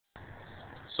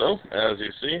So, as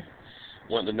you see,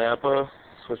 went to Napa,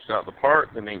 switched out the part.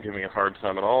 They didn't give me a hard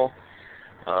time at all.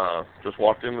 Just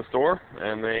walked in the store,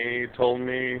 and I told them,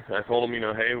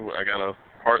 hey, I got a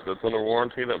part that's under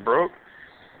warranty that broke.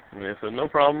 And they said, no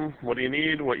problem. What do you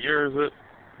need? What year is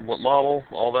it? What model?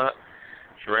 All that.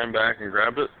 She ran back and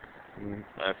grabbed it. And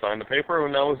I signed the paper,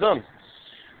 and that was done.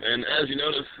 And as you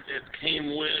notice, it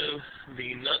came with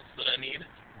the nuts that I need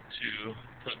to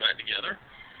put it back together.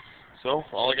 So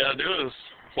all I got to do is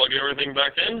plug everything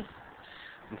back in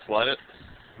and slide it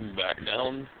back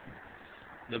down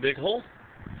the big hole,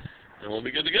 and we'll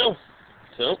be good to go.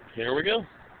 So here we go.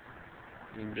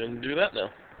 I'm going to do that now.